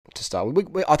to start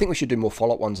with. I think we should do more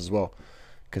follow-up ones as well,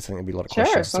 because I think there'll be a lot of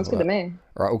questions. Sure, sounds good to me.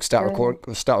 All right, we'll start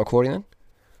recording then.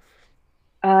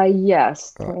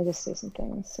 Yes. All Let right. me just say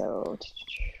something. So,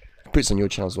 Put this on your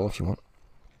channel as well if you want.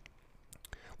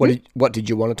 Hmm? What did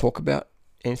you want to talk about?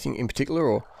 Anything in particular,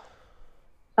 or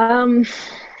um,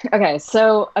 okay.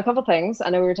 So a couple things. I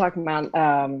know we were talking about.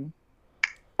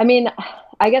 I mean,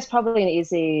 I guess probably an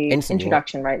easy anything you want?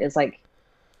 introduction, right? Is like,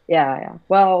 yeah, yeah.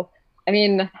 Well, I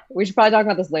mean, we should probably talk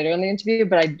about this later in the interview,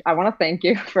 but I want to thank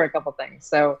you for a couple things.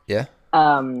 So, Yeah.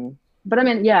 but I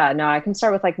mean, yeah, no, I can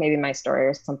start with like maybe my story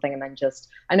or something, and then just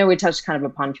I know we touched kind of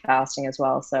upon fasting as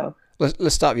well, so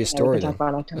Let's start with your we story can talk then.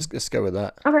 about that too. Let's go with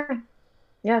that. Okay,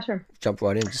 yeah, sure. Jump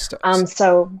right in. Just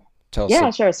So tell us. yeah,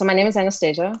 sure. So my name is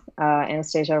Anastasia,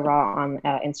 Anastasia Raw on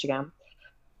Instagram,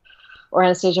 or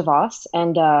Anastasia Voss,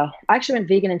 and I actually went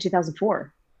vegan in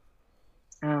 2004.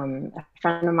 A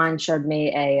friend of mine showed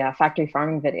me a factory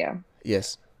farming video,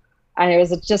 Yes. and it was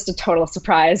just a total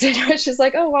surprise. She's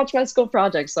like, "Oh, watch my school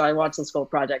project." So I watched the school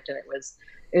project, and it was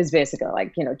basically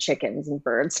like chickens and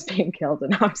birds being killed,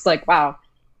 and I was like, "Wow."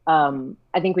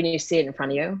 I think when you see it in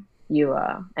front of you,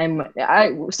 and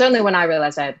I certainly when I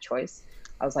realized I had a choice,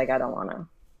 I was like, I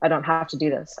don't have to do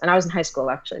this. And I was in high school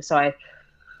actually, so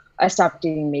I stopped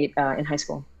eating meat in high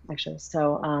school actually.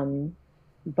 So,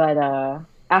 but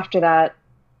after that,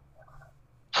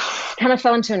 kind of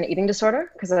fell into an eating disorder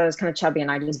because I was kind of chubby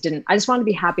and I just wanted to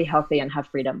be happy, healthy, and have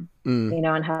freedom,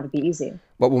 and have it be easy.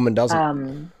 What woman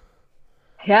doesn't?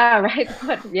 Yeah, right.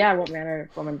 Yeah, what man or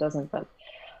woman doesn't? But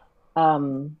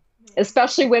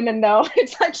especially women though,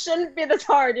 it's like shouldn't be this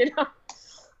hard.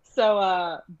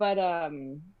 So,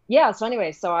 yeah. So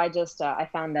anyway, so I just I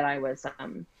found that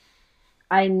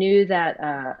I knew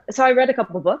that. So I read a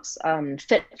couple of books.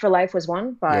 Fit for Life was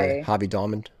one Yeah, by Harvey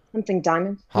Diamond. something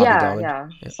Diamond. Harvey Yeah, Diamond. yeah.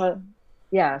 Yeah. So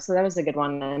yeah, so that was a good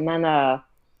one. And then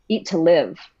Eat to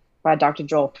Live by Dr.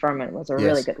 Joel Furman was a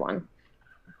really Yes. good one.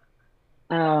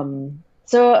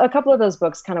 So a couple of those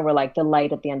books kind of were like the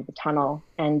light at the end of the tunnel,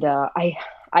 and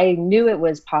I knew it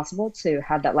was possible to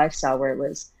have that lifestyle where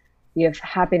you have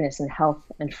happiness and health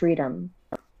and freedom,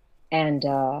 and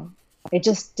it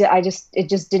just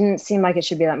didn't seem like it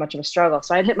should be that much of a struggle.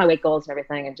 So I'd hit my weight goals and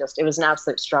everything, and just it was an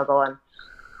absolute struggle.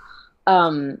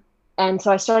 And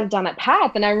so I started down that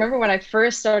path. And I remember when I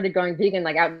first started going vegan,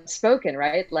 like outspoken,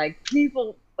 right? Like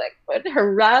people like would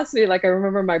harass me. Like I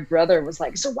remember my brother was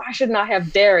like, "So why shouldn't I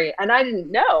have dairy?" And I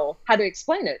didn't know how to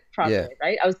explain it properly, Yeah.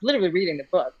 right? I was literally reading the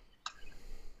book.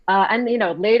 And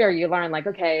later you learn like,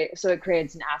 okay, so it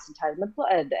creates an acid in the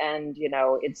blood, and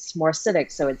it's more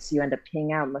acidic, so you end up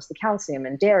peeing out most of the calcium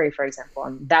in dairy, for example,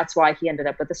 and that's why he ended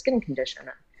up with a skin condition.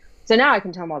 So now I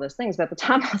can tell him all those things, but at the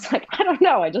time I was like, I don't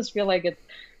know, I just feel like it's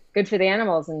good for the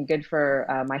animals and good for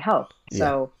my health. Yeah.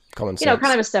 So Common sense.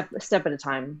 kind of a step at a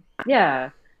time,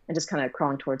 yeah, and just kind of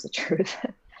crawling towards the truth.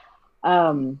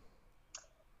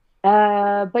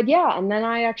 But yeah, and then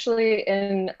I actually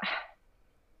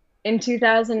in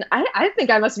 2000, I think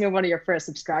I must have been one of your first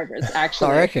subscribers,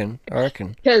 actually. I reckon.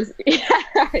 Because, yeah,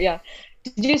 yeah.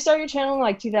 Did you start your channel in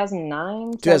like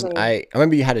 2009? 2008. I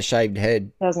remember you had a shaved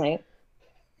head. 2008?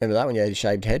 Remember that when you had a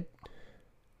shaved head?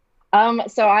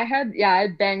 So I had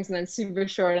bangs and then super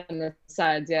short on the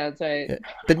sides. Yeah, that's right. Yeah.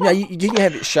 But no, you didn't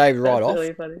have it shaved right That's off.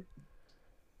 really funny.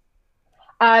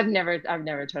 I've never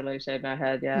totally shaved my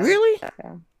head. Yeah. Really?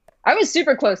 Yeah. I was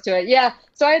super close to it. Yeah.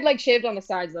 So I had like shaved on the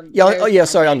sides. Yeah. Oh, yeah.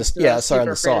 Sorry, on the so I was sorry,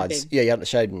 on super the afraid of sides. being- Yeah, you had it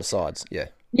shaved on the sides. Yeah.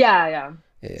 Yeah, yeah.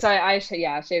 Yeah. So I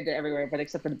shaved it everywhere, but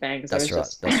except for the bangs. That's I was right.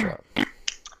 just That's right.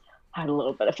 had a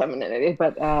little bit of femininity,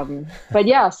 but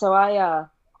yeah. So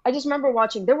I just remember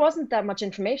watching. There wasn't that much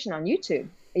information on YouTube.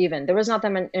 Even there was not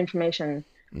that much information.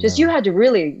 Just No. you had to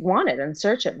really want it and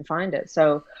search it and find it.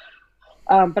 So,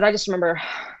 but I just remember,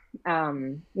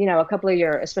 a couple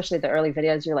of especially the early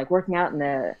videos, you're like working out in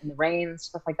the rain,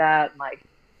 stuff like that. And like,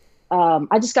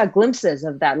 I just got glimpses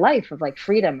of that life of like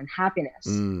freedom and happiness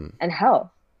and health.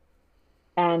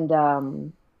 And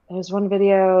there's one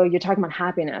video you're talking about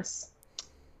happiness,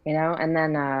 and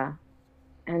then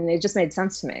and it just made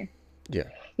sense to me. Yeah.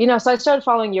 So I started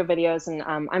following your videos, and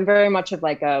I'm very much of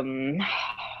like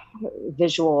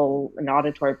visual and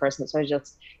auditory person. So I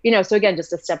just, so again,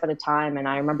 just a step at a time. And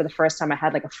I remember the first time I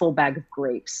had like a full bag of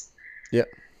grapes. Yep.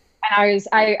 And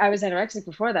I was anorexic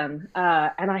before then,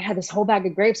 and I had this whole bag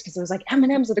of grapes because it was like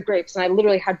M&Ms of the grapes, and I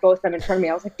literally had both of them in front of me.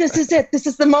 I was like, this is it. This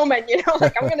is the moment.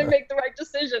 Like I'm gonna make the right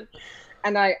decision.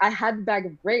 And I had the bag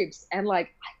of grapes, and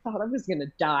like I thought I was gonna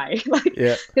die, like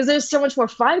Yeah. because there's so much more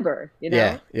fiber,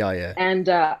 Yeah. Yeah. Yeah. And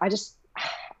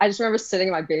I just remember sitting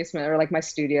in my basement or like my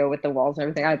studio with the walls and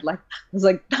everything. I was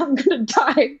like, I'm gonna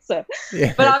die. So,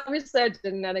 Yeah, but obviously I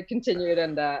didn't, and it continued,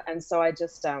 and so I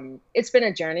just it's been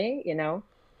a journey, you know,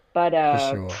 but for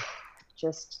sure.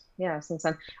 just yeah, since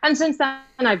then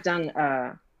I've done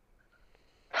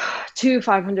two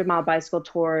 500-mile bicycle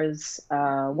tours,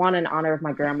 one in honor of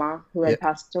my grandma who had Yep,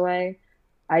 passed away.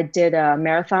 I did a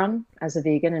marathon as a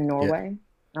vegan in yep, Norway.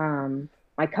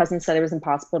 My cousin said it was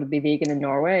impossible to be vegan in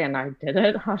Norway, and I did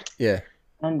it yeah.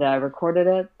 and recorded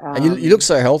it. And you look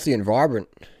so healthy and vibrant.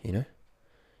 You know,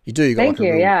 you do. You got like Thank a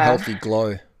you. real Yeah. healthy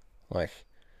glow. Like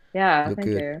you Yeah. look Thank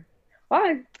good. you.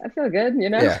 Well, I feel good, you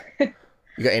know? Yeah,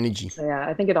 you got energy. So yeah,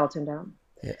 I think it all turned out.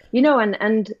 Yeah. You know,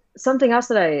 and something else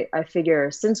that I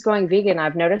figure since going vegan,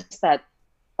 I've noticed that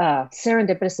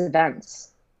serendipitous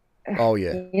events, Oh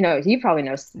yeah, you know, you probably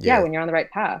know, yeah, yeah, when you're on the right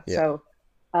path. yeah, So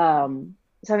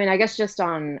I mean, I guess just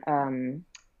on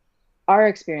our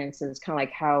experiences, kind of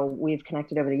like how we've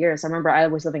connected over the years. I remember I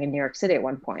was living in New York City at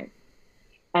one point,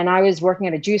 and I was working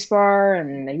at a juice bar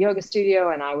and a yoga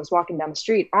studio, and I was walking down the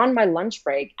street on my lunch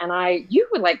break, and you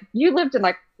were like, you lived in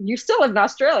like, you still live in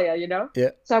Australia, you know?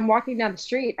 yeah. So I'm walking down the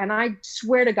street, and I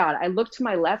swear to God, I looked to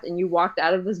my left, and you walked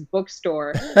out of this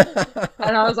bookstore,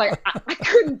 and I was like, I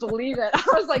couldn't believe it. I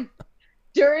was like,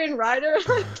 Durian Rider,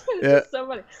 like, it's Yeah, just so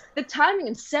funny. The timing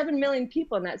and 7 million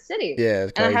people in that city, yeah.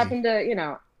 It's and I crazy. happened to, you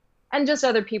know, and just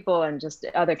other people and just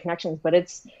other connections. But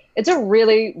it's a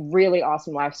really, really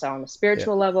awesome lifestyle on a Yeah,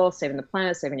 spiritual level, saving the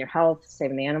planet, saving your health,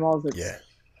 saving the animals. yeah.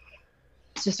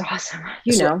 It's just awesome,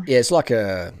 you know. It's like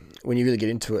a when you really get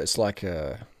into it, it's like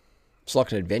an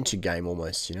adventure game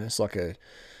almost. You know, it's like a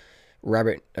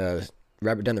rabbit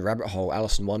down the rabbit hole,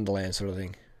 Alice in Wonderland sort of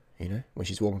thing. You know, when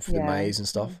she's walking through the Yeah, maze and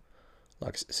stuff.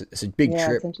 Like it's a big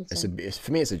yeah, it's trip. interesting.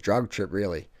 For me, it's a drug trip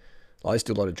really. I used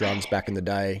to do a lot of drugs back in the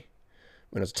day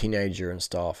when I was a teenager and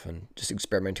stuff, and just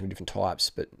experimenting with different types.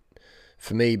 But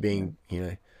for me, Yeah, being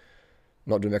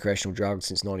not doing recreational drugs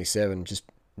since '97, just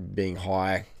being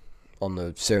high on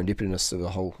the serendipitous of the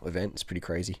whole event, it's pretty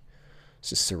crazy. It's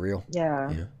just surreal,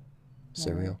 yeah, you know, yeah.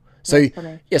 surreal. So That's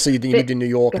funny. yeah, so then you But, lived in New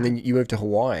York, go and ahead. then you moved to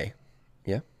Hawaii.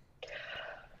 Yeah,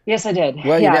 Yes, I did.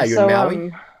 where are you now? Yeah. You're in So Maui.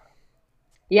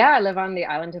 yeah, I live on the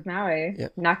island of Maui. Yeah,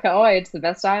 Naka'oi, it's the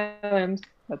best island.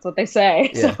 That's what they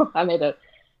say. yeah. So I made it.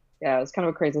 Yeah, it was kind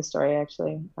of a crazy story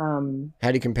actually.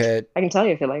 How do you compare? I can tell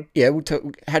you if you like. Yeah,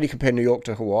 how do you compare New York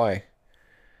to Hawaii?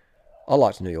 I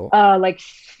liked New York. Like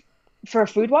for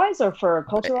food wise or for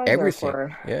culture wise or Everything.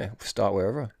 for Yeah, start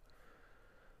wherever.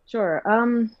 sure.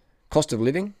 Cost of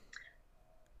living.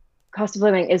 Cost of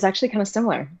living is actually kind of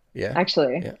similar, Yeah,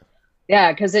 actually. yeah.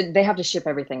 Yeah, because they have to ship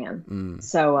everything in. Mm,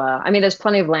 So I mean, there's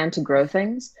plenty of land to grow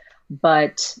things,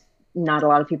 but not a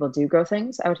lot of people do grow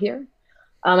things out here.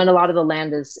 And a lot of the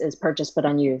land is purchased but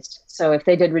unused. So if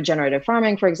they did regenerative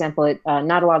farming, for example,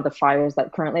 not a lot of the fires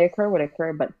that currently occur would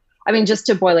occur. But I mean, just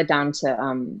to boil it down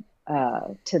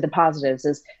to the positives,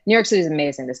 is New York City is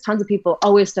amazing. There's tons of people,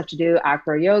 always stuff to do,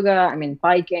 acro yoga. I mean,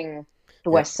 biking, the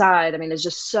yeah, West Side. I mean, there's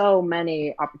just so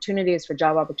many opportunities for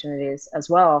job opportunities as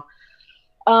well.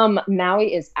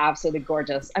 Maui is absolutely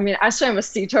gorgeous. I mean, I swam with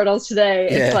sea turtles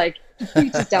today. It's yeah, like the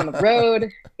beach is down the road.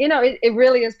 You know, it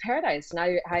really is paradise. And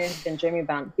I have been dreaming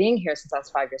about being here since I was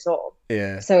 5 years old.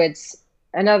 yeah, So it's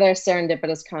another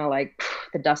serendipitous kind of like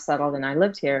the dust settled and I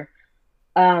lived here.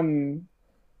 Um,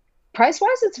 Price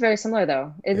wise, it's very similar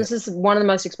though. yeah, This is one of the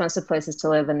most expensive places to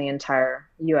live in the entire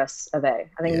US of A.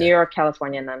 I think New yeah, York,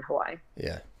 California, and then Hawaii.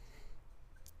 yeah.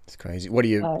 It's crazy. What are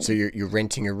you? So Um, you're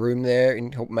renting a room there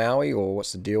in Maui, or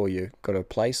what's the deal? You got a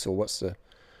place, or what's the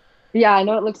yeah, I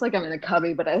know it looks like I'm in a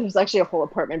cubby, but there's actually a whole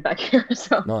apartment back here.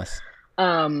 So nice?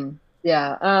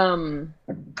 yeah.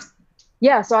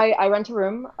 Yeah, so I rent a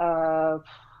room.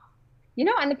 You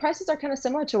know, and the prices are kind of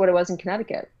similar to what it was in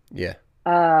Connecticut. Yeah,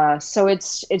 So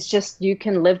it's just you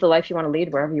can live the life you want to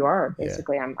lead wherever you are, yeah,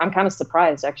 basically. I'm kind of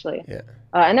surprised actually. yeah.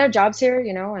 And there are jobs here,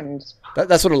 you know, and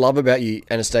That's what I love about you,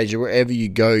 Anastasia. Wherever you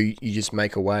go, you just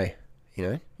make a way. You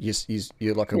know,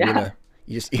 you're like a yeah, winner.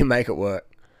 You make it work.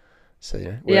 So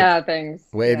yeah, things.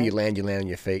 wherever Yeah, you land on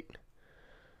your feet,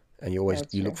 and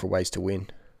that's you look true. for ways to win.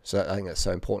 So I think that's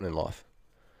so important in life.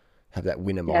 Have that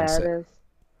winner Yeah, it mindset. is.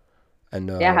 And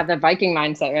Yeah, have that Viking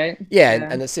mindset, right? yeah, Yeah.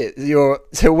 and that's it.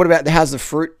 So what about how's the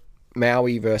fruit?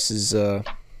 Maui versus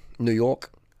New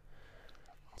York.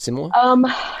 Similar. Um,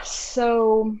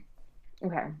 so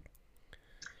okay.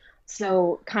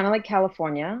 So kind of like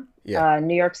California, Yeah,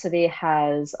 New York City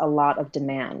has a lot of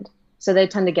demand. So they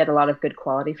tend to get a lot of good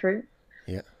quality fruit.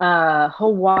 yeah,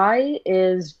 Hawaii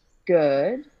is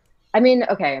good. I mean,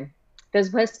 okay, there's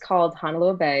a place called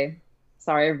Honolulu Bay.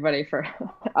 Sorry, everybody for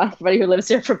everybody who lives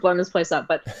here for blowing this place up.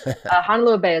 But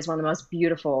Honolulu Bay is one of the most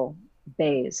beautiful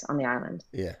bays on the island,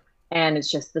 Yeah. and it's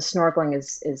just the snorkeling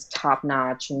is top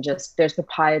notch, and just there's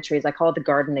papaya trees. I call it the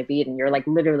Garden of Eden. You're like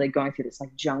literally going through this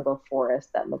like jungle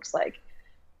forest that looks like,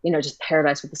 just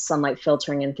paradise with the sunlight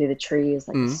filtering in through the trees,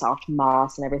 like the Mm. soft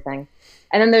moss and everything.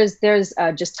 And then there's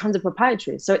just tons of papaya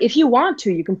trees. So if you want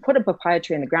to, you can put a papaya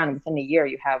tree in the ground, and within a year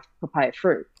you have papaya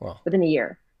fruit. Wow. Within a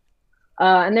year.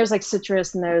 And there's like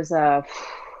citrus, and there's I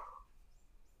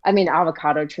mean,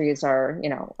 avocado trees are,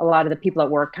 a lot of the people at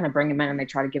work kind of bring them in and they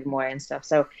try to give them away and stuff.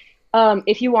 So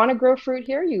if you want to grow fruit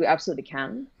here, you absolutely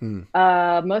can.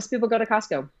 Mm. Most people go to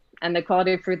Costco, and the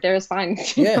quality of fruit there is fine.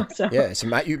 Yeah. So, Yeah.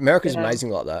 America's yeah. amazing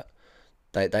like that.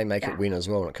 They make Yeah. it win as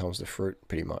well when it comes to fruit,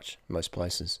 pretty much most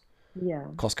places. Yeah.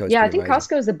 Costco's Yeah, I pretty think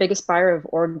amazing. Costco is the biggest buyer of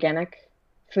organic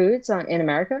foods in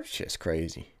America, Shit, it's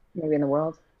crazy. maybe in the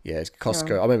world. Yeah, it's Yeah.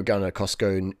 Costco. I remember going to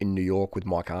Costco in New York with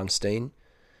Mike Arnstein,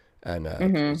 and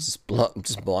Hmm. it's just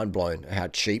mind blown how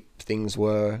cheap things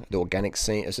were. The organic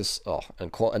scene, it's just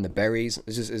and the berries,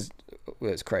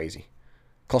 it's crazy.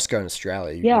 Costco in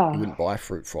Australia, you Yeah. wouldn't buy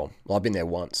fruit from. Well, I've been there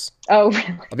once. Oh,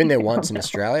 really? I've been there Oh, once in no.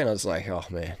 Australia, and I was like, oh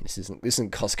man, this isn't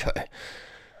Costco.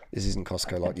 This isn't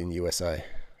Costco like in the USA.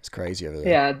 It's crazy over there.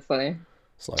 Yeah, it's funny.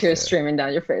 It's like Tears streaming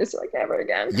down your face, like never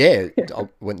again. yeah, I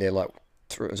went there like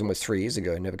it was almost 3 years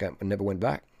ago. Never went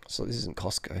back. So this isn't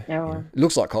Costco. Yeah. You know? It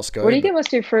looks like Where do Costco, you but get most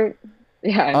of your fruit?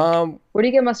 Yeah. Where do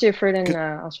you get most of your fruit in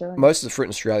Australia? most of the fruit in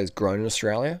Australia is grown in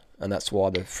Australia, and that's why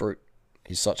the fruit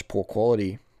is such poor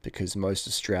quality because most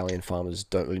Australian farmers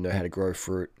don't really know how to grow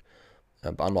fruit.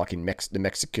 But unlike in the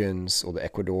Mexicans or the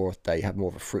Ecuador, they have more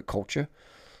of a fruit culture,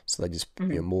 so they just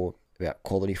Hmm. more about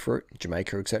quality fruit.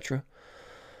 Jamaica, etc.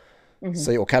 Hmm.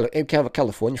 So, or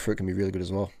California fruit can be really good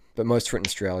as well. But most fruit in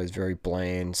Australia is very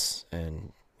bland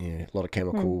and a lot of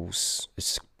chemicals.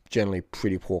 It's generally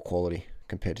pretty poor quality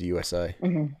compared to USA.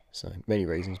 Hmm. So many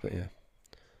reasons, but yeah.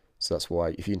 So that's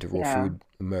why if you're into raw Yeah. food,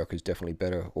 America's definitely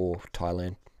better, or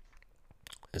Thailand.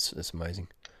 It's amazing.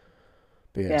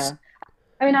 But yes,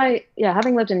 Yeah. I mean,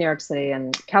 having lived in New York City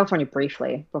and California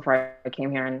briefly before I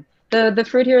came here, and the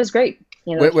fruit here is great.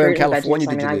 The where in fruit and California veggies.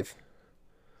 I did mean, you live?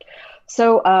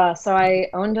 so I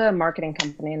owned a marketing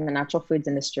company in the natural foods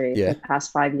industry for Yeah, the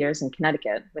past 5 years in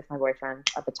Connecticut with my boyfriend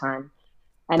at the time,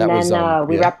 and that was then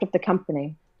we yeah, wrapped up the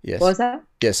company. What yes, was that?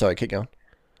 yeah. Sorry, keep going.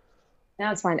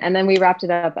 No, it's fine. And then we wrapped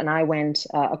it up, and I went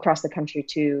across the country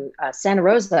to Santa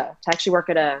Rosa to actually work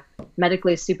at a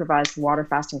medically supervised water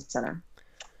fasting center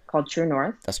called True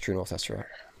North. That's true north. That's right.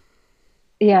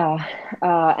 Yeah.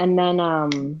 And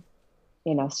then,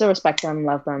 still respect them,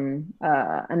 love them.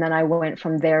 And then I went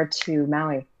from there to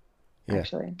Maui, Yeah,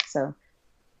 actually. So,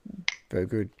 very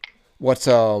good. What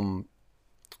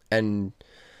and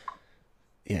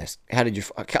yes, how did you?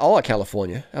 I like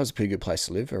California. That was a pretty good place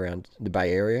to live around the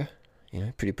Bay Area.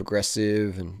 Pretty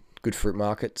progressive and good fruit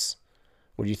markets.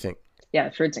 What do you think? yeah,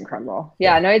 fruit's incredible.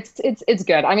 Yeah, Yeah, no, it's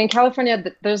good. I mean, California,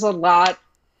 there's a lot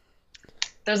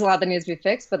that needs to be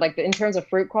fixed, but like in terms of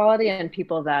fruit quality and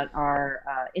people that are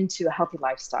into a healthy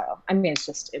lifestyle, I mean,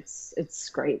 it's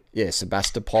great. yeah.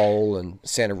 Sebastopol and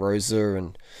Santa Rosa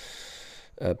and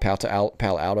Palo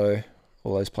Alto,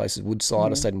 all those places. Woodside, I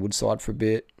Hmm. stayed in Woodside for a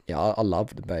bit. Yeah, I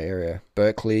love the Bay Area.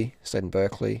 Berkeley, stayed in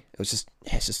Berkeley. It's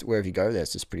just wherever you go there,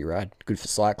 it's just pretty rad. Good for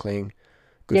cycling,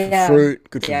 good for Yeah, fruit,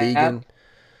 good for yeah, vegan,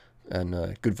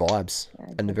 and good vibes. yeah,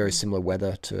 And a very exactly. similar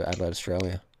weather to Adelaide,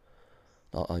 Australia.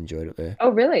 I enjoyed it there. Oh,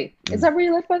 really? Is Mm. that where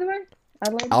you live, by the way?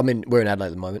 Adelaide? We're in Adelaide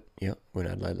at the moment. Yeah, we're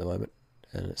in Adelaide at the moment,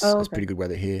 and Oh, it's okay. pretty good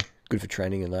weather here. Good for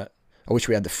training and that. I wish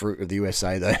we had the fruit of the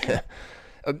USA though. Yeah,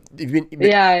 yeah, Did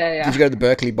yeah. you go to the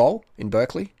Berkeley Bowl in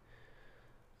Berkeley?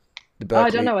 The Oh, I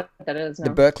don't Berkeley, know what that is. the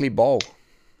No. Berkeley Bowl.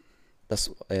 That's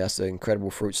an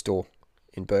incredible fruit store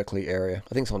in Berkeley area.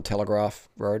 I think it's on Telegraph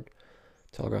Road,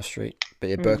 Telegraph Street. But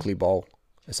yeah, Mm. Berkeley Bowl.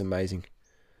 It's amazing,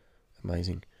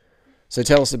 amazing. So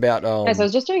tell us about Yeah, so I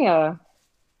was just doing a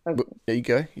There you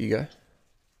go, you go.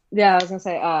 yeah, I was gonna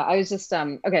say, I was just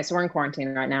okay, so we're in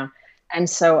quarantine right now. And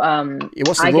so Yeah,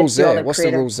 what's the I get rules to do all there? the What's the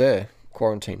creative rules there?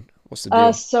 Quarantine. What's the uh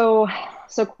deal? so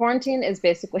so quarantine is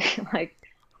basically like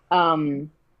um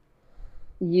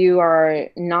you are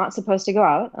not supposed to go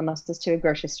out unless it's to a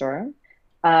grocery store.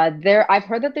 I've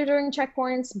heard that they're doing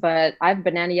checkpoints, but I have a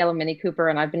Banana Yellow Mini Cooper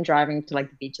and I've been driving to like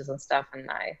the beaches and stuff, and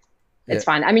Yeah. it's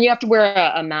fine. I mean, you have to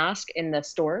wear a mask in the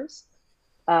stores,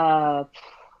 uh,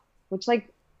 which like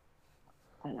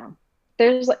I don't know.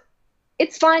 There's like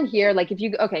it's fine here. Like if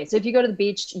you go to the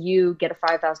beach, you get a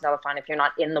 $5,000 fine if you're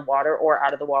not in the water or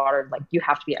out of the water. Like you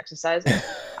have to be exercising.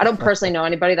 I don't personally know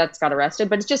anybody that's got arrested,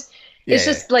 but it's Yeah, yeah,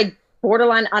 just like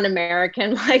borderline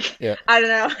un-American. Like yeah. I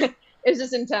don't know. it's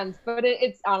just intense, but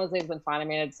it's honestly, it's been fun. I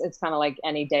mean, it's kind of like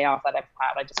any day off that I've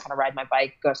had. I just kind of ride my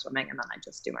bike, go swimming, and then I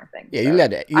just do my thing. Yeah,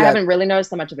 So I haven't really noticed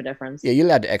that much of a difference. Yeah, you're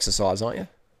allowed to exercise, aren't you?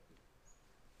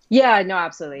 Yeah, no,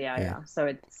 absolutely. Yeah, Yeah. yeah.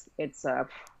 So it's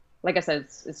like I said,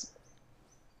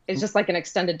 it's just like an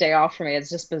extended day off for me. It's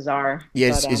just bizarre. Yeah,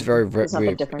 But it's very, very it's not that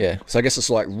weird. different. Yeah. So I guess it's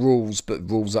like rules, but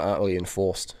rules that aren't really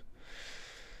enforced.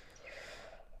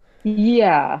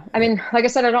 Yeah. I Yeah. mean, like I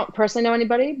said, I don't personally know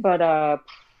anybody, but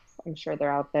I'm sure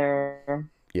they're out there.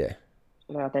 Yeah.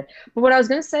 They're out there. But what I was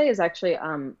gonna say is actually,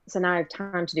 so now I have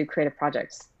time to do creative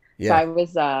projects. So Yeah. I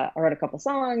wrote a couple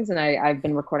songs, and I've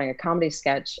been recording a comedy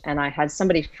sketch, and I had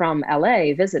somebody from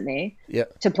LA visit me Yeah.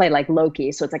 to play like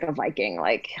Loki. So it's like a Viking,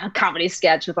 like a comedy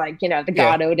sketch with like, the Yeah.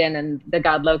 god Odin and the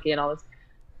god Loki and all this.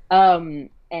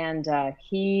 And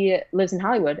he lives in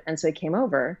Hollywood, and so he came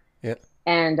over, Yeah.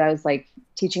 and I was like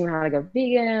teaching him how to go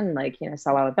vegan, like,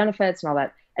 saw all the benefits and all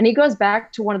that. And he goes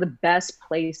back to one of the best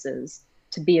places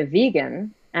to be a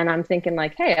vegan. And I'm thinking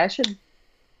like, hey,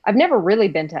 I've never really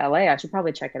been to LA. I should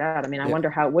probably check it out. I mean, I Yeah.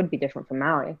 wonder how it would be different from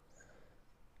Maui.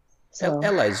 So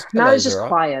LA's Maui's just alright.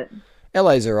 quiet.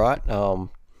 LA's alright.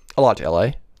 I liked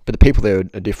LA, but the people there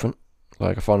are different.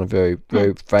 Like I find them very,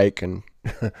 very fake and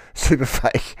super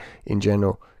fake in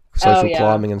general. Social yeah.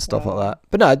 climbing and stuff Yeah. like that.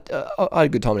 But no, I had a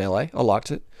good time in LA. I liked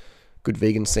it. Good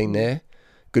vegan scene there.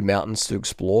 Good mountains to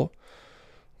explore.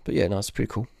 But yeah, no, it's pretty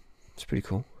cool. It's pretty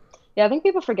cool. Yeah, I think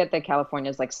people forget that California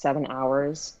is like 7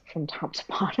 hours from top to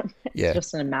bottom. It's Yeah.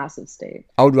 just in a massive state.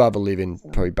 I would rather live in So,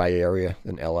 probably Bay Area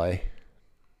than LA.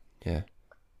 Yeah.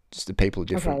 Just the people are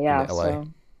different okay, yeah. in LA. So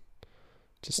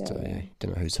Just yeah, yeah, yeah.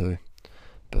 don't know who's who.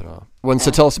 But so Yeah.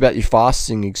 tell us about your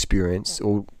fasting experience,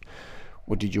 or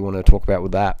what did you want to talk about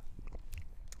with that?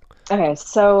 Okay,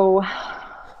 so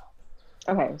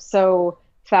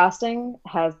fasting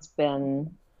has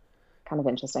been kind of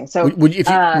interesting. So Would you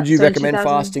so in recommend 2000,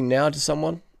 fasting now to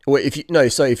someone? Or if you no,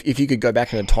 so if you could go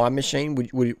back in a time machine,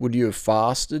 would you have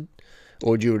fasted,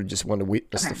 or would you have just want to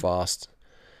witness the okay. fast?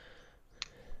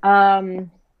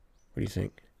 Um What do you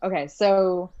think? okay,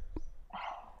 so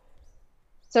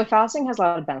fasting has a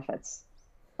lot of benefits.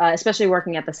 Especially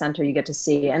working at the center, you get to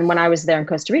see. And when I was there in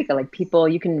Costa Rica, like people,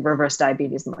 you can reverse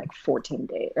diabetes in like 14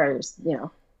 days, or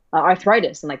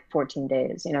arthritis in like 14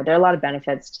 days. There are a lot of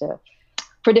benefits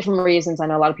for different reasons. I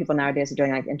know a lot of people nowadays are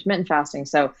doing like intermittent fasting,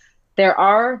 so there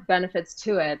are benefits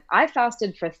to it. I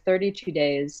fasted for 32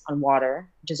 days on water,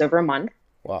 which is over a month.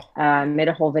 Wow. Made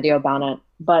a whole video about it.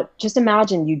 But just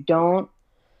imagine you don't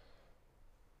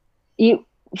eat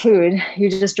food,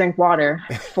 you just drink water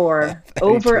for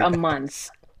over a month.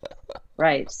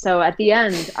 Right. So at the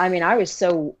end, I mean, I was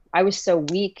so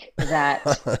weak that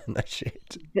No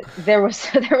shit. there was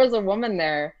there was a woman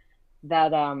there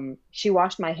that she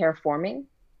washed my hair for me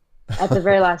at the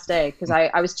very last day, because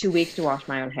I was too weak to wash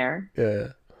my own hair. Yeah.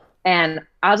 And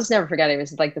I'll just never forget it. It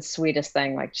was like the sweetest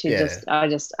thing. Like Yeah.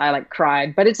 I like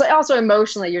cried. But it's like also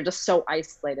emotionally, you're just so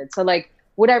isolated. So like,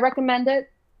 would I recommend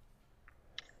it?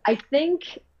 I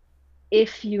think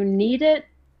if you need it,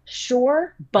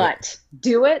 sure, but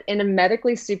do it in a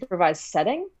medically supervised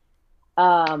setting.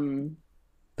 Not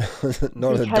a Doug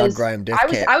Because Graham death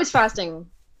camp. I was fasting.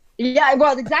 Yeah,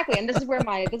 well, exactly. And this is where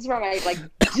my like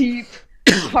deep,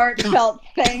 heartfelt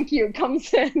thank you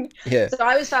comes in. Yeah. So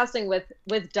I was fasting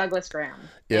with Douglas Graham,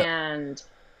 Yeah. and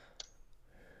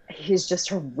he's just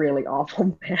a really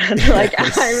awful man. Like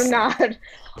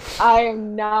I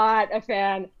am not a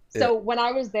fan. So when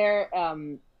I was there,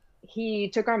 he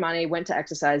took our money, went to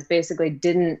exercise, basically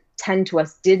didn't tend to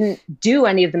us, didn't do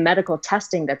any of the medical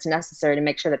testing that's necessary to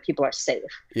make sure that people are safe.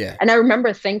 Yeah. And I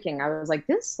remember thinking, I was like,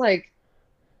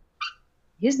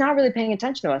 he's not really paying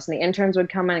attention to us. And the interns would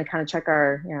come in and kind of check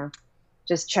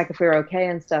just check if we were okay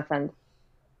and stuff. And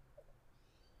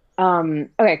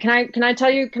okay, can I tell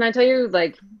you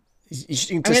like, You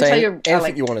can I'm gonna say tell you,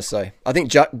 anything you want to say. I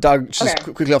think Doug, just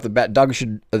Okay. quickly off the bat, Doug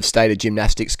should have stayed a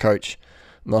gymnastics coach,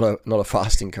 not a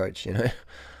fasting coach.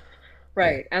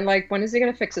 right? And like, when is he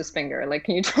gonna fix his finger? Like,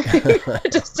 can you tell me? I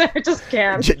just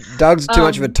can't. Doug's too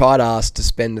much of a tight ass to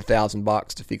spend $1,000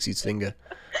 to fix his finger.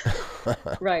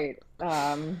 Right. You'd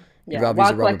Yeah. rather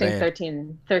use While a rubber collecting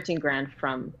band. 13 grand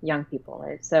from young people,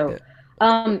 right? So,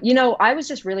 Yeah. I was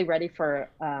just really ready for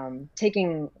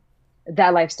taking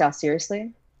that lifestyle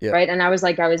seriously. Yeah. Right. And I was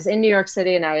in New York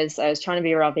City, and I was trying to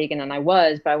be a raw vegan, and I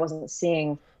was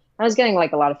getting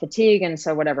like a lot of fatigue. And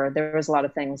so whatever, there was a lot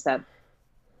of things that,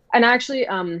 and actually,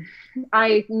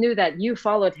 I knew that you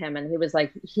followed him, and he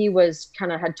was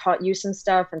kind of had taught you some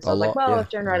stuff. And so I was like, well, if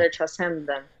Jen Ryder trusts him,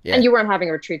 then, and you weren't having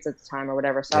retreats at the time or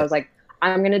whatever. So I was like,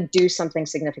 I'm going to do something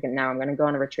significant now. I'm going to go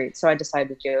on a retreat. So I decided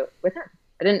to do it with him.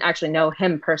 I didn't actually know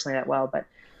him personally that well, but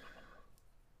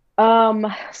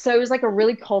so it was like a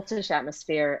really cultish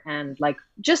atmosphere and like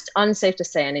just unsafe to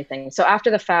say anything. So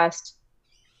after the fast,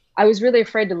 I was really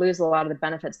afraid to lose a lot of the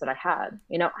benefits that I had.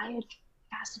 You know, I had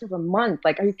fasted over a month.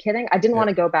 Like, are you kidding? I didn't want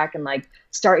to go back and like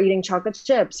start eating chocolate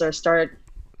chips or start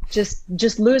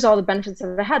just lose all the benefits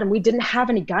that I had. And we didn't have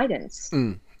any guidance.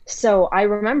 So I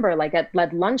remember like at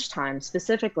lunchtime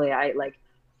specifically, I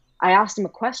asked him a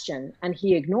question and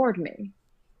he ignored me.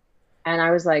 And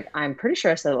I was like, I'm pretty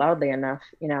sure I said it loudly enough,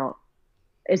 you know,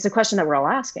 it's a question that we're all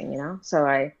asking, you know? So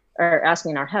or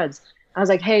asking in our heads. I was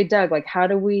like, hey, Doug, like, how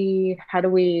do we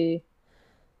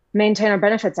maintain our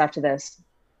benefits after this?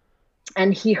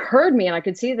 And he heard me and I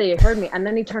could see that he heard me. And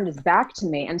then he turned his back to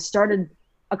me and started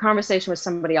a conversation with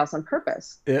somebody else on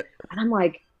purpose. Yeah. And I'm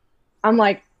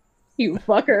like, you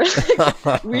fucker.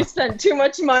 Like, we spent too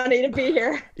much money to be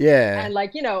here. Yeah. And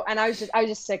like, you know, and I was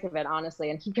just sick of it, honestly.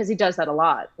 And because he does that a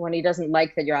lot when he doesn't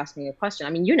like that you're asking a question. I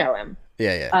mean, you know him.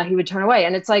 Yeah. He would turn away.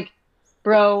 And it's like,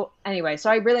 bro, anyway, so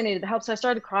I really needed the help. So I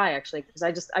started to cry actually,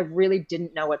 because I really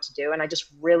didn't know what to do. And I just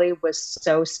really was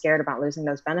so scared about losing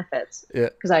those benefits. Yeah.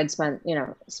 Because I had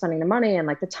spending the money and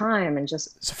like the time and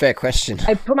just. It's a fair question.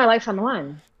 I put my life on the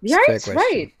line.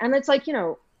 Right. And it's like, you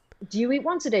know, do you eat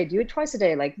once a day? Do you eat twice a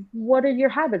day? Like, what are your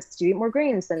habits? Do you eat more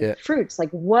grains than fruits? Like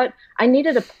what? I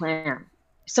needed a plan,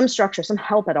 some structure, some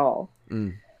help at all.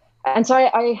 And so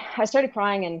I started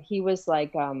crying and he was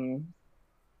like, oh,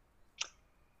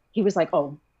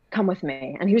 come with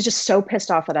me. And he was just so pissed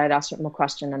off that I had asked him a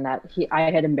question and that I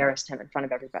had embarrassed him in front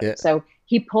of everybody. Yeah. So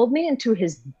he pulled me into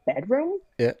his bedroom,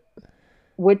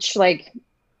 which like,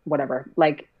 whatever,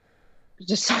 like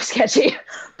just so sketchy.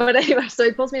 But anyway, so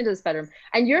he pulls me into his bedroom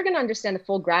and you're going to understand the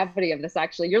full gravity of this.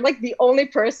 Actually, you're like the only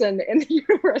person in the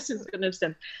universe who's going to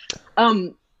understand.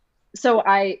 So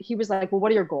he was like, well,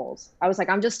 what are your goals? I was like,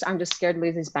 I'm just scared to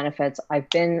lose these benefits. I've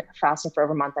been fasting for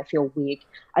over a month. I feel weak.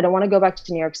 I don't want to go back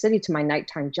to New York City to my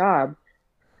nighttime job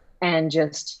and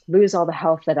just lose all the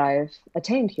health that I've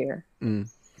attained here. And,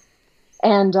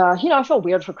 you know, I felt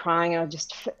weird for crying. And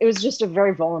it was just a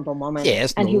very vulnerable moment. Yeah,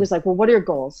 and he was like, well, what are your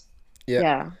goals?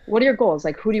 Yeah. What are your goals?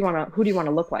 Like, who do you want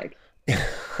to look like?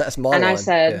 That's my And line. I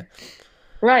said,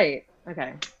 right.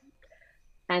 Okay.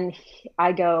 And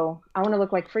I go, I want to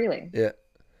look like Freely. Yeah.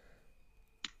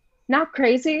 Not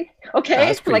crazy.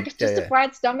 Okay. Like just a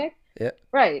flat stomach. Yeah.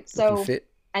 Right. So,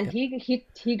 and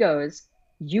he goes,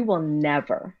 you will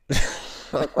never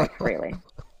look like Freely.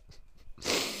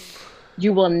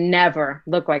 You will never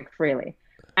look like Freely.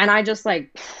 And I just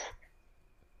like,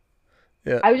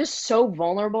 I was just so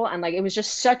vulnerable. And like, it was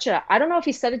just I don't know if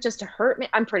he said it just to hurt me.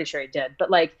 I'm pretty sure he did, but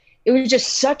like, it was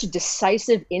just such a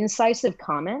decisive, incisive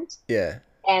comment. Yeah.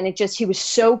 And he was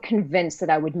so convinced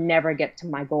that I would never get to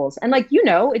my goals. And like, you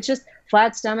know, it's just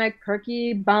flat stomach,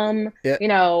 perky bum, you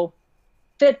know,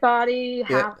 fit body,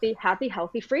 happy,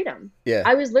 healthy freedom. Yeah.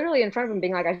 I was literally in front of him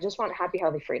being like, I just want happy,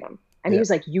 healthy freedom. And he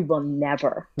was like, you will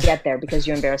never get there because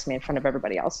you embarrassed me in front of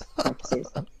everybody else.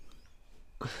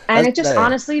 And it just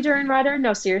honestly during Rider,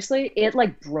 no, seriously, it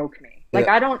like broke me. Like,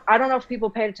 I don't know if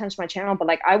people paid attention to my channel, but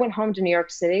like I went home to New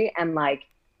York City and like,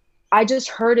 I just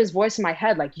heard his voice in my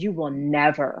head, like, you will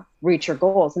never reach your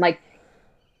goals. And like,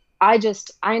 I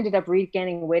ended up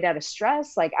regaining weight out of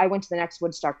stress. Like I went to the next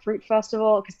Woodstock Fruit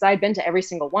Festival because I'd been to every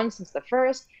single one since the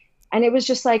first. And it was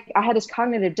just like, I had this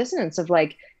cognitive dissonance of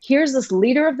like, here's this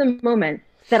leader of the movement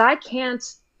that I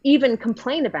can't even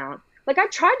complain about. Like I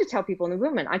tried to tell people in the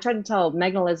movement. I tried to tell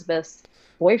Megan Elizabeth's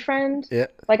boyfriend. Yeah.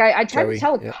 Like I tried to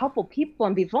tell a couple people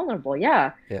and be vulnerable.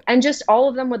 Yeah. And just all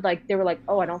of them they were like,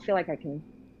 oh, I don't feel like I can.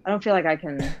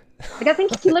 Like, I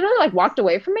think he literally like walked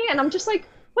away from me and I'm just like,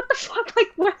 what the fuck?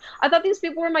 Like, what? I thought these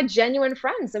people were my genuine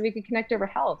friends that we could connect over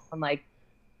health. I'm like,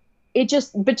 it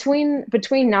just between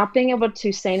not being able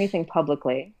to say anything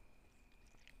publicly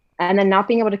and then not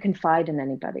being able to confide in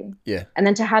anybody. Yeah. And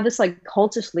then to have this like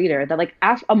cultist leader that like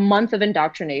after a month of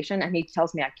indoctrination and he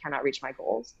tells me I cannot reach my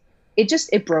goals.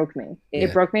 It broke me.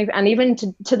 It broke me. And even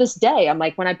to this day, I'm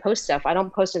like, when I post stuff, I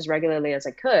don't post as regularly as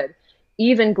I could.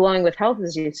 Even glowing with health,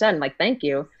 as you said, like, thank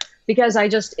you. Because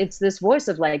it's this voice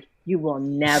of like, you will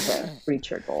never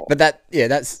reach your goal. But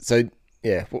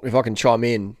if I can chime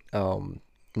in,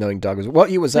 knowing Doug,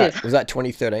 what year was that? Yeah. Was that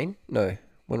 2013? No.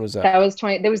 When was that? That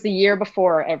was the year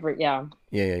before Yeah.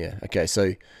 Okay.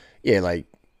 So like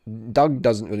Doug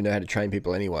doesn't really know how to train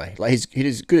people anyway. Like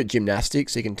he's good at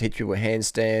gymnastics. He can teach people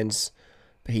handstands,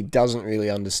 but he doesn't really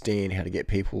understand how to get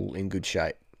people in good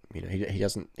shape. You know,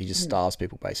 he just starves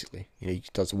people basically. You know, he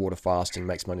does water fasting,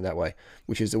 makes money that way,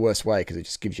 which is the worst way because it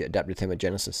just gives you adaptive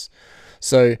thermogenesis.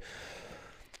 So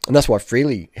And that's why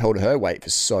Freely held her weight for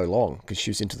so long, because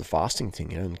she was into the fasting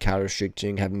thing, and calorie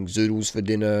restricting, having zoodles for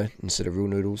dinner instead of real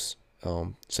noodles.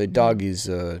 So Doug is,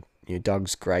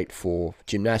 Doug's great for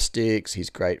gymnastics. He's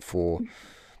great for,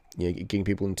 getting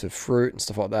people into fruit and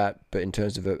stuff like that. But in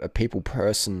terms of a people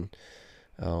person,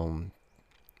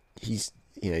 he's,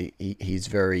 he's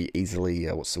very easily,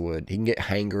 what's the word? He can get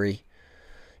hangry.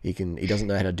 He doesn't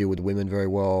know how to deal with women very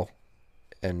well,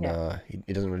 and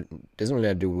he doesn't really know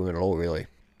how to deal with women at all, really.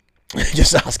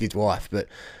 Just ask his wife, but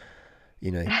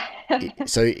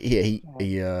so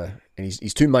yeah, and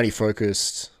he's too money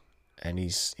focused, and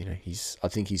I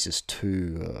think he's just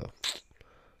too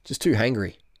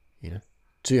hangry,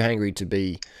 too hangry to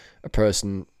be a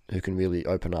person who can really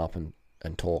open up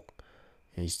and talk.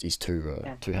 He's too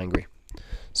hangry.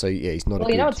 So yeah, he's not.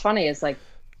 Well, what's funny is like,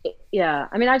 yeah,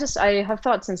 I mean, I have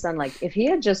thought since then, like, if he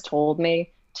had just told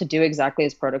me to do exactly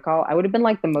his protocol, I would have been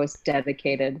like the most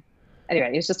dedicated.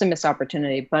 Anyway, it's just a missed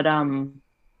opportunity. But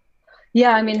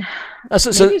yeah, I mean,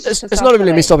 it's not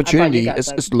really a missed opportunity.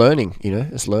 It's learning,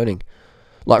 it's learning.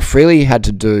 Like Freely had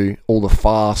to do all the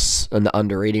fasts and the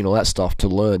under eating and all that stuff to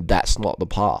learn that's not the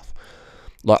path.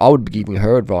 Like I would be giving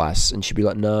her advice and she'd be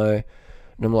like, no.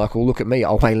 And I'm like, well, look at me.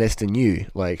 I'll weigh less than you.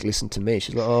 Like, listen to me.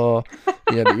 She's like, oh,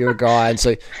 but you're a guy. And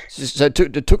so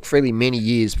it took Freely many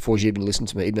years before she even listened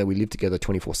to me, even though we lived together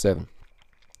 24/7.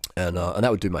 And that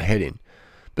would do my head in.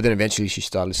 But then eventually she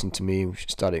started listening to me. She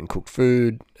started eating cooked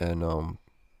food, and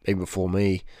even before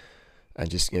me, and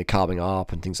just carving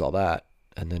up and things like that.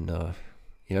 And then I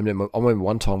remember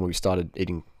one time when we started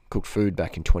eating cooked food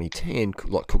back in 2010,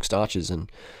 like cooked starches, and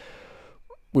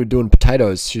we were doing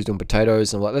potatoes. She was doing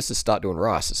potatoes, and I'm like, let's just start doing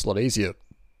rice. It's a lot easier.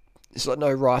 It's like,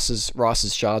 no, rice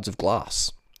is shards of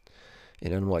glass.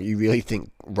 And I'm like, you really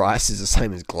think rice is the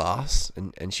same as glass?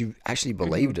 And she actually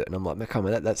believed it. And I'm like, man, come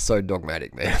on, that's so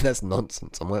dogmatic, man. That's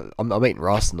nonsense. I'm like, I'm eating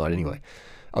rice tonight anyway.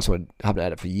 I haven't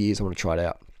had it for years. I want to try it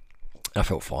out. I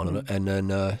felt fine on it. And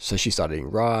then, so she started eating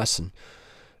rice, and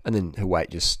then her weight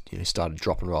just, started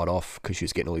dropping right off because she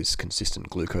was getting all these consistent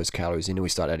glucose calories in. And we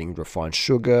started adding refined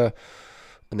sugar,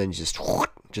 and then just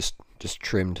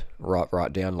trimmed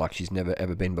right down like she's never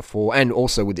ever been before, and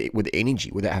also with the energy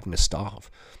without having to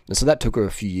starve. And so that took her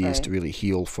a few years to really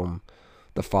heal from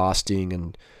the fasting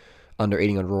and under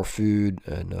eating on raw food.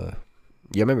 And I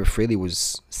remember Freely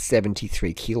was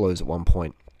 73 kilos at one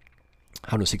point,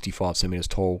 165 centimeters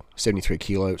tall, 73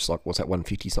 kilos. It's like, what's that,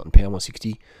 150 something pound,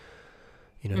 160,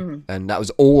 and that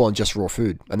was all on just raw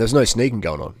food, and there was no sneaking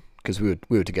going on because we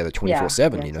were together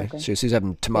 24/7. Exactly. So she was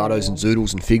having tomatoes and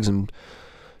zoodles and figs and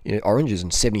oranges,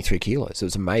 and 73 kilos. So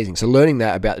it's amazing. So learning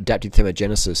that about adaptive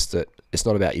thermogenesis, that it's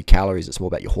not about your calories, it's more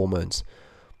about your hormones.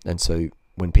 And so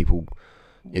when people,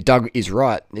 Doug is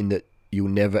right in that you'll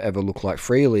never ever look like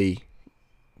Freely,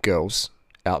 girls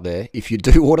out there, if you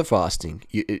do water fasting.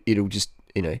 It'll just,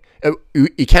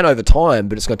 you can over time,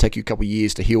 but it's going to take you a couple of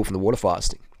years to heal from the water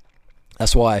fasting.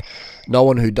 That's why no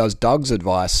one who does Doug's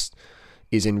advice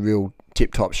is in real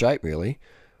tip-top shape, really.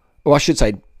 Well, I should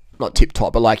say not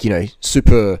tip-top, but like,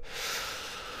 super,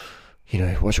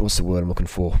 what's the word I'm looking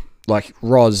for? Like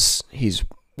Roz, his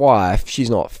wife, she's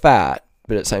not fat,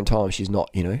 but at the same time, she's not,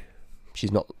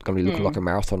 she's not going to be looking like a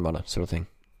marathon runner sort of thing.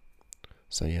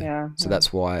 So, So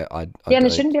that's why I and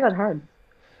it shouldn't be that hard.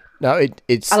 No,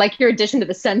 it's. I like your addition to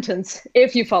the sentence.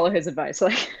 If you follow his advice,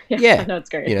 like, I know it's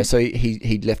great. So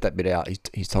he left that bit out.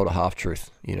 He's told a half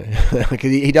truth.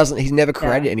 Because he's never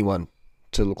created anyone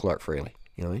to look like Freely.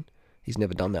 You know what I mean? He's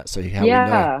never done that. So how would he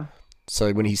know?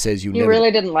 So when he says he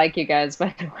really didn't like you guys,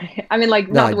 by the way. I mean, like,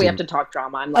 not that we have to talk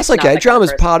drama. I'm like, that's okay.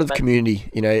 Drama's part of the community,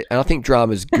 and I think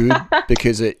drama's good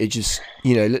because it just,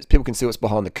 people can see what's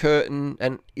behind the curtain,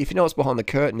 and if you know what's behind the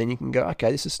curtain, then you can go,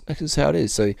 okay, this is how it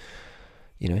is. So,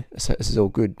 this is all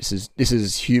good. This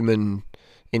is human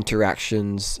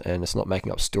interactions, and it's not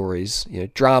making up stories.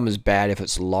 Drama's bad if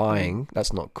it's lying.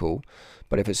 That's not cool.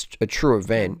 But if it's a true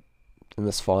event, then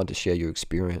that's fine to share your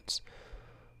experience.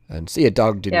 And so,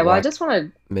 Doug didn't like I just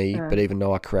want me, but even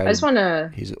though I created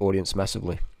his audience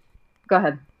massively. Go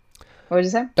ahead. What did you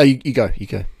say? Oh, you go.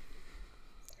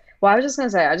 Well, I was just going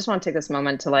to say, I just want to take this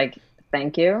moment to, like,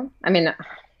 thank you. I mean,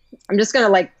 I'm just going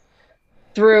to, like,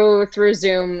 through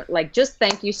Zoom, like, just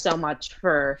thank you so much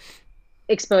for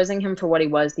exposing him for what he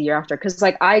was the year after. Because,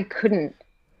 like, I couldn't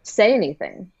say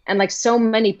anything. And, like, so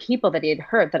many people that he had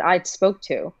hurt that I spoke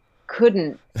to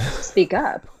couldn't speak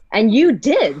up. And you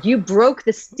did. You broke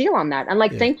the seal on that. And,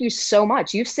 like, thank you so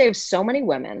much. You've saved so many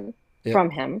women from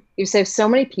him. You've saved so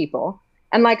many people.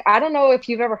 And, like, I don't know if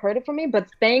you've ever heard it from me, but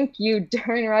thank you,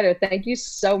 Darian Ryder. Thank you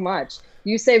so much.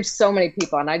 You saved so many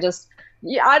people. And I just,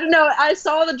 Yeah, I don't know. I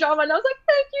saw the drama and I was like,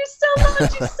 thank you so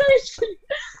much. You saved me.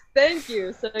 Thank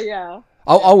you. So yeah.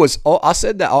 Yeah. I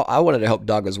said that I wanted to help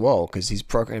Doug as well because his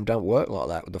program don't work like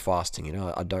that with the fasting. You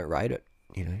know, I don't rate it.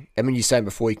 You know, I mean, you're saying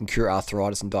before you can cure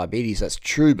arthritis and diabetes. That's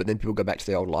true, but then people go back to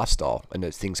their old lifestyle and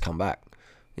those things come back.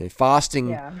 You know, fasting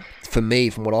Yeah. for me,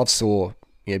 from what I've saw,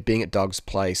 you know, being at Doug's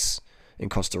place in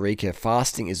Costa Rica,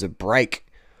 fasting is a break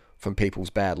from people's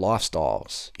bad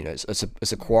lifestyles. You know,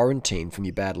 it's a quarantine from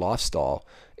your bad lifestyle.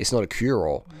 It's not a cure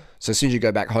all. So as soon as you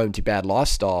go back home to your bad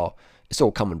lifestyle, it's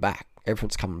all coming back.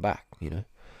 Everything's coming back. You know,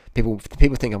 people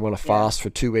think I'm going to Yeah. fast for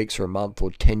 2 weeks or a month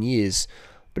or 10 years,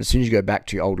 but as soon as you go back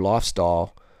to your old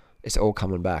lifestyle, it's all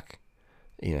coming back.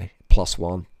 You know, plus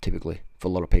one typically for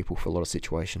a lot of people for a lot of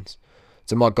situations.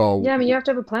 So my goal, Yeah. I mean, you have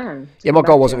to have a plan to yeah, my come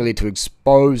goal back wasn't to. really to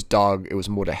expose Doug. It was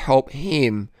more to help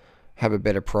him have a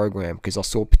better program because I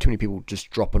saw too many people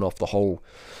just dropping off the whole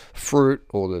fruit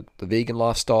or the vegan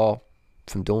lifestyle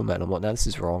from doing that. And I'm like, no, this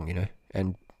is wrong, you know.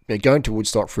 And you know, going to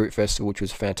Woodstock Fruit Festival, which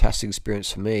was a fantastic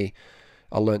experience for me,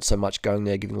 I learned so much going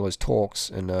there, giving all those talks,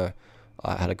 and I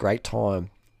had a great time.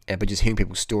 And but just hearing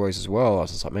people's stories as well, I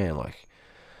was just like, man, like,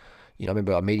 you know, I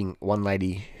remember meeting one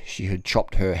lady. She had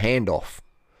chopped her hand off.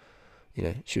 You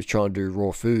know, she was trying to do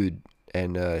raw food,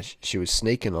 and she was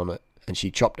sneaking on it, and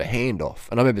she chopped her hand off.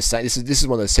 And I remember saying, this is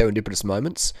one of those serendipitous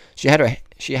moments. She had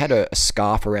a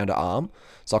scarf around her arm,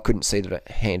 so I couldn't see that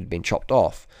her hand had been chopped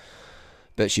off.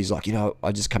 But she's like, you know,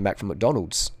 I just come back from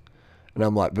McDonald's. And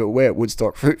I'm like, but we're at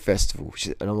Woodstock Fruit Festival.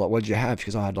 And I'm like, what did you have?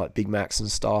 Because I had like Big Macs and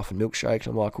stuff and milkshakes. And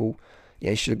I'm like, well,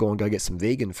 yeah, you should have gone and go get some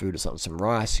vegan food or something, some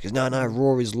rice. She goes, no, no,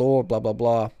 raw is law, blah, blah,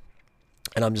 blah.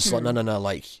 And I'm just like, no, Hmm. no, no,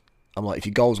 like, I'm like, if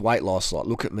your goal is weight loss, like,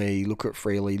 look at me, look at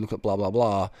Freely, look at blah, blah,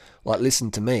 blah. Like,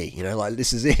 listen to me, you know, like,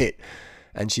 this is it.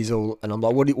 And she's all, and I'm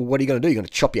like, what are you going to do? You're going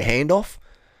to chop your hand off?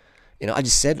 You know, I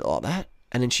just said it like that.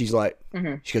 And then she's like,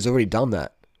 Hmm. she goes, I've already done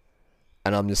that.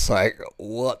 And I'm just like,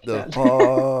 what the Shit.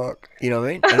 fuck? You know what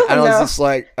I mean? And, Oh and I was no, just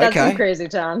like, that's some okay. crazy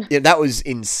town. Yeah, that was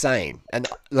insane. And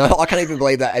I can't even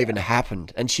believe that even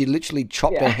happened. And she literally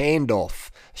chopped her Yeah. hand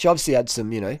off. She obviously had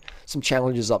some, you know, some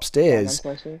challenges Yeah. upstairs,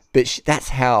 Mental issues. but that's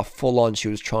how full on she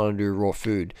was trying to do raw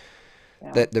food.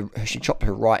 Yeah. That she chopped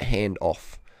her right hand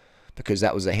off because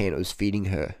that was the hand that was feeding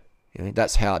her. You know,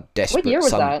 that's how What year desperate was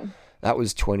some. that? That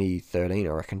was 2013, I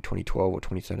reckon, 2012 or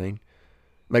 2013.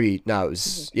 Maybe no, it was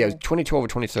Jesus yeah, it was Christ. 2012 or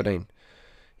 2013.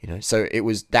 You know, so it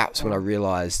was that's when I Yeah.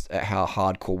 realized how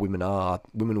hardcore women are.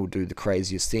 Women will do the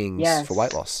craziest things for weight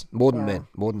Yes. loss, more than Yeah. men,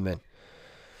 more than men.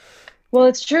 Well,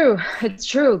 it's true. It's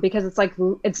true because it's like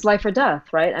it's life or death,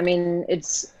 right? I mean,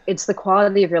 it's the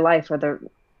quality of your life or the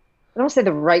I don't say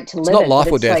the right to It's live not it, but life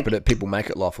or it's death, like but people make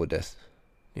it life or death.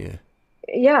 Yeah,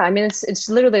 yeah, I mean it's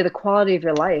literally the quality of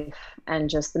your life and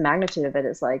just the magnitude of it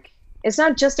is like it's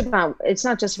not just about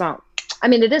I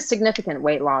mean it is significant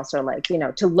weight loss or like,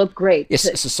 to look great, yes,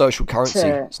 it's a social currency.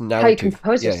 to It's a how you narrative.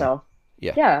 compose Yeah, yourself.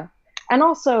 yeah, Yeah. And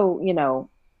also,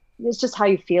 it's just how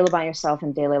you feel about yourself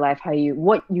in daily life,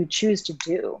 what you choose to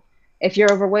do. If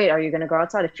you're overweight, are you going to go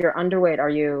outside? If you're underweight,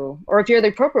 or if you're the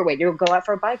appropriate weight, you'll go out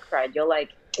for a bike ride. You'll like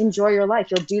enjoy your life.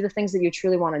 You'll do the things that you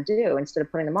truly want to do instead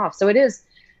of putting them off. So it is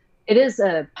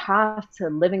a path to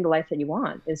living the life that you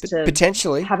want is but to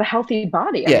potentially, have a healthy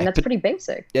body. I mean, yeah, that's but pretty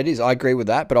basic. it is. I agree with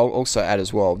that, but I'll also add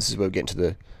as well. This is where we get into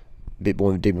the bit more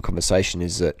of a deeper conversation.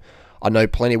 Is that I know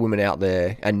plenty of women out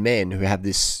there and men who have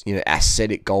this, you know,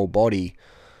 aesthetic goal body,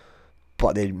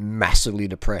 but they're massively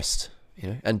depressed. You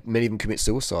know, and many of them commit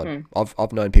suicide. Hmm.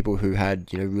 I've known people who had,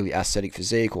 you know, really aesthetic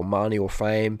physique or money or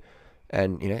fame,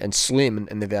 and, you know, and slim,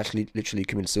 and they've actually literally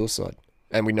committed suicide.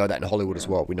 And we know that in Hollywood as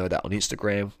Yeah. well. We know that on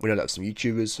Instagram. We know that with some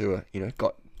YouTubers who are, you know,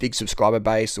 got big subscriber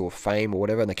base or fame or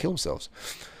whatever, and they kill themselves.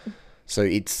 So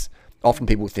it's often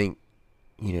people think,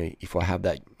 you know, if I have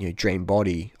that, you know, dream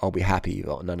body, I'll be happy.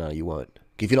 Oh, no, no, you won't.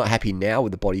 If you're not happy now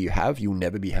with the body you have, you'll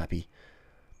never be happy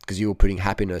because you're putting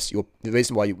happiness. The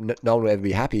reason why no one will ever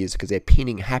be happy is because they're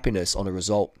pinning happiness on a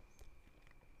result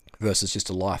versus just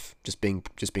a life, just being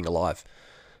alive.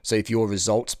 So if you're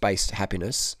results based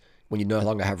happiness, when you no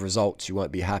longer have results, you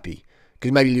won't be happy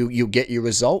because maybe you'll get your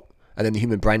result, and then the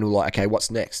human brain will like, okay,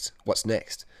 what's next? What's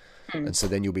next? Hmm. And so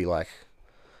then you'll be like,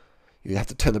 you have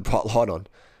to turn the bright light on,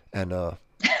 and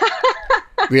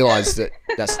realize that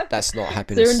that's not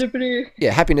happiness. Serendipity.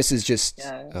 Yeah, happiness is just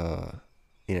Yeah.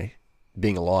 you know,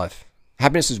 being alive.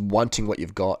 Happiness is wanting what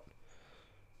you've got.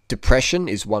 Depression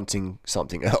is wanting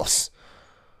something else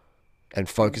and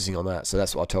focusing on that. So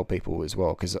that's what I tell people as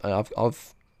well, because I've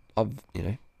you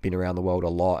know, been around the world a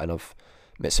lot, and I've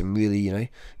met some really, you know,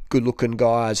 good looking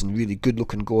guys and really good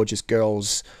looking gorgeous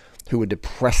girls who were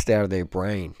depressed out of their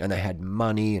brain, and they had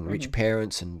money and rich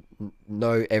parents and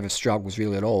no ever struggles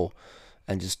really at all.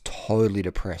 and just totally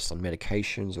depressed on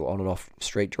medications or on and off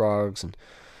street drugs. And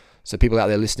so people out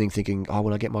there listening thinking, oh,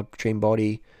 when I get my dream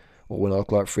body, or when I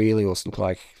look like Freely, or look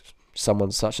like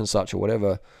someone such and such or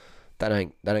whatever, that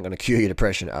ain't going to cure your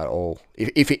depression at all.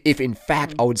 If in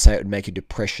fact, I would say it would make your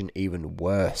depression even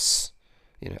worse.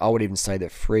 I would even say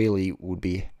that Freely would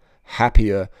be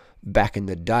happier back in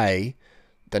the day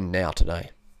than now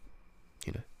today.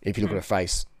 If you look at her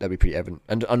face, that'd be pretty evident.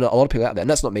 And a lot of people out there, and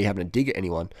that's not me having to dig at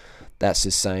anyone, that's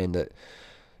just saying that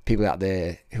people out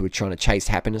there who are trying to chase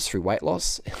happiness through weight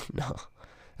loss, no,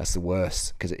 that's the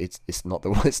worst, because it's not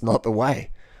the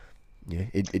way.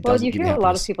 It Well, doesn't you give you hear a lot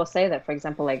of happiness. people say that, for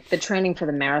example, like the training for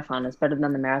the marathon is better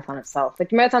than the marathon itself. Like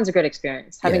the marathon's a good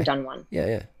experience, having Yeah, done one.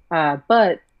 yeah, yeah.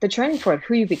 But the training for it,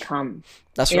 who you become,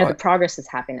 That's the right. progress is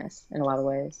happiness in a lot of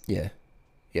ways. Yeah.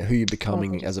 Yeah, who you're So that's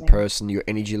becoming as a interesting. person, your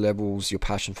energy levels, your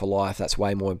passion for life, that's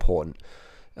way more important.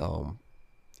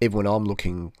 Even when I'm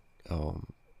looking,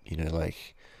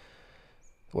 like,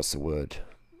 what's the word?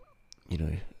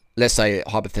 Let's say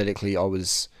hypothetically I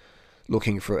was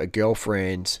looking for a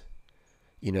girlfriend,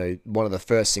 one of the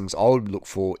first things I would look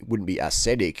for wouldn't be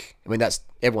aesthetic. I mean, that's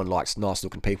everyone likes nice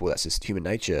looking people. That's just human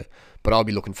nature. But I'll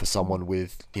be looking for someone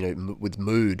with, with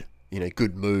mood,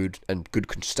 good mood and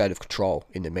good state of control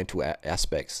in the mental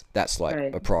aspects. That's like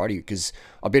Right. a priority, because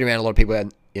I've been around a lot of people,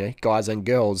 and guys and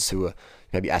girls who are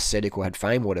maybe aesthetic or had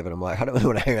fame or whatever. And I'm like, I don't really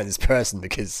want to hang around this person,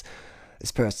 because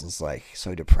this person's like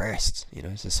so depressed.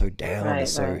 They're so down. They're Right,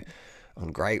 so right.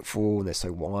 ungrateful, and they're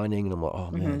so whining. And I'm like, oh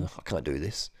Hmm. man, I can't do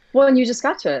this. Well, and you just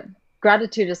got to it.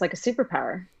 Gratitude is like a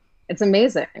superpower. It's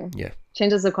amazing. Yeah.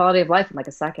 Changes the quality of life in like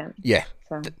a second. Yeah,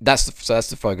 So, that's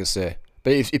the focus there.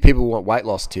 But if people want weight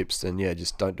loss tips, then yeah,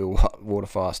 just don't do a water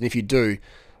fast. And if you do,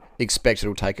 expect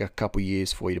it'll take a couple of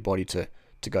years for your body to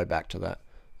go back to that,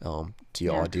 to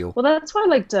your yeah. ideal. Well, that's why I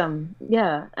liked,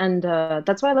 yeah. And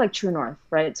that's why I like True North,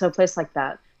 right? So a place like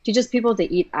that teaches people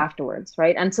to eat afterwards,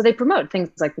 right? And so they promote things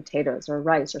like potatoes or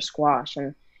rice or squash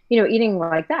and, eating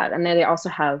like that. And then they also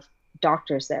have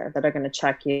doctors there that are going to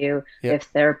check you. They Yep.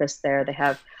 have therapists there. They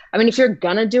have, I mean, if you're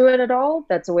going to do it at all,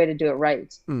 that's a way to do it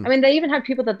right. Mm. I mean, they even have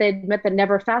people that they admit that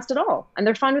never fast at all. And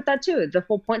they're fine with that too. The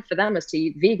whole point for them is to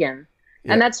eat vegan.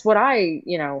 And Yep. that's what I,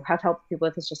 have helped people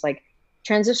with, is just like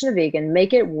transition to vegan,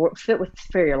 make it fit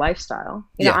for your lifestyle.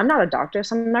 Yeah. I'm not a doctor,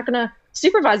 so I'm not going to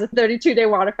supervise a 32-day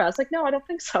water fast. Like, no, I don't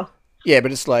think so. Yeah,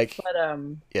 but it's like, But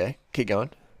yeah, keep going.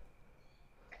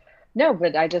 no,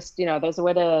 but I just, there's a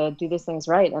way to do these things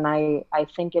right. And I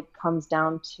think it comes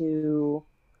down to,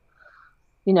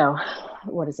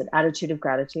 what is it? Attitude of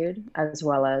gratitude, as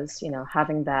well as,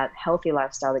 having that healthy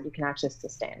lifestyle that you can actually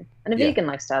sustain, and a Yeah. vegan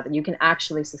lifestyle that you can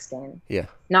actually sustain, Yeah.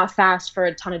 not fast for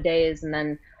a ton of days. And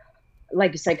then,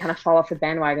 like you said, kind of fall off the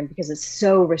bandwagon because it's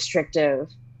so restrictive.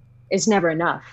 It's never enough.